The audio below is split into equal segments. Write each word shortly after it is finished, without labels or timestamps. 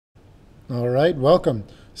All right, welcome.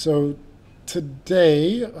 So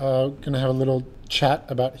today, going to have a little chat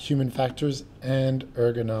about human factors and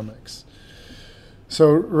ergonomics. So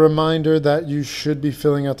reminder that you should be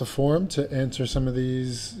filling out the form to answer some of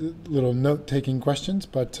these little note-taking questions,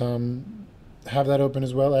 but have that open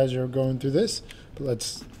as well as you're going through this.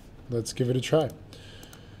 But let's give it a try.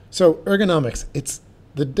 So ergonomics,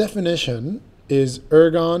 the definition is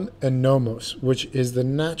ergon and nomos, which is the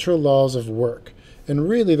natural laws of work. And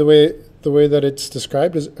really the way that it's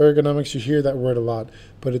described is ergonomics. You hear that word a lot,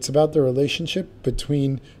 but it's about the relationship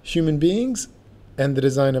between human beings and the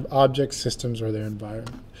design of objects, systems, or their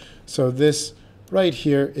environment. So this right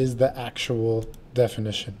here is the actual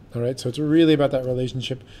definition. All right, so it's really about that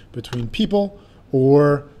relationship between people,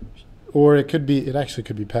 or it actually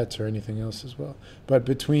could be pets or anything else as well, but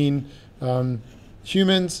between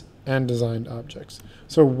humans and designed objects.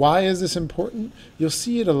 So why is this important? You'll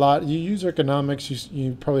see it a lot. You use ergonomics.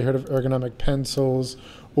 You've probably heard of ergonomic pencils,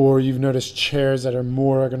 or you've noticed chairs that are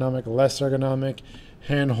more ergonomic, less ergonomic,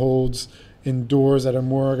 handholds indoors that are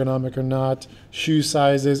more ergonomic or not, shoe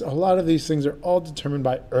sizes. A lot of these things are all determined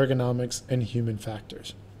by ergonomics and human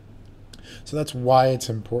factors. So that's why it's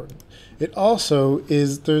important. It also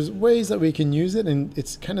is, there's ways that we can use it, and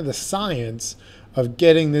it's kind of the science of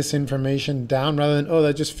getting this information down rather than, oh,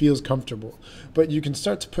 that just feels comfortable. But you can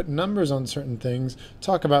start to put numbers on certain things,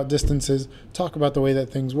 talk about distances, talk about the way that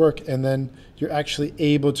things work, and then you're actually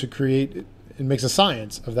able to create, it makes a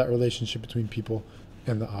science of that relationship between people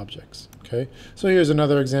and the objects. Okay, so here's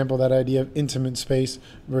another example, that idea of intimate space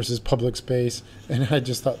versus public space. And I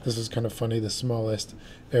just thought this was kind of funny. The smallest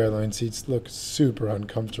airline seats look super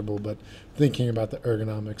uncomfortable, but thinking about the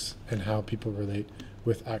ergonomics and how people relate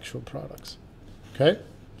with actual products. Okay,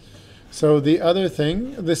 so the other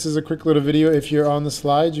thing, this is a quick little video. If you're on the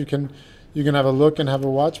slides, you can have a look and have a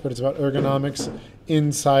watch, but it's about ergonomics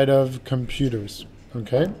inside of computers.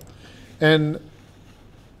 Okay, and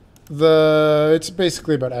it's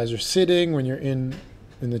basically about as you're sitting, when you're in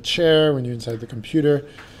the chair, when you're inside the computer,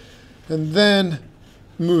 and then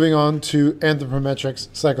moving on to anthropometrics,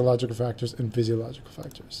 psychological factors, and physiological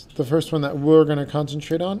factors. The first one that we're going to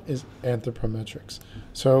concentrate on is anthropometrics.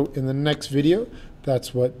 So in the next video,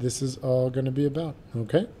 that's what this is all going to be about.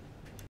 Okay.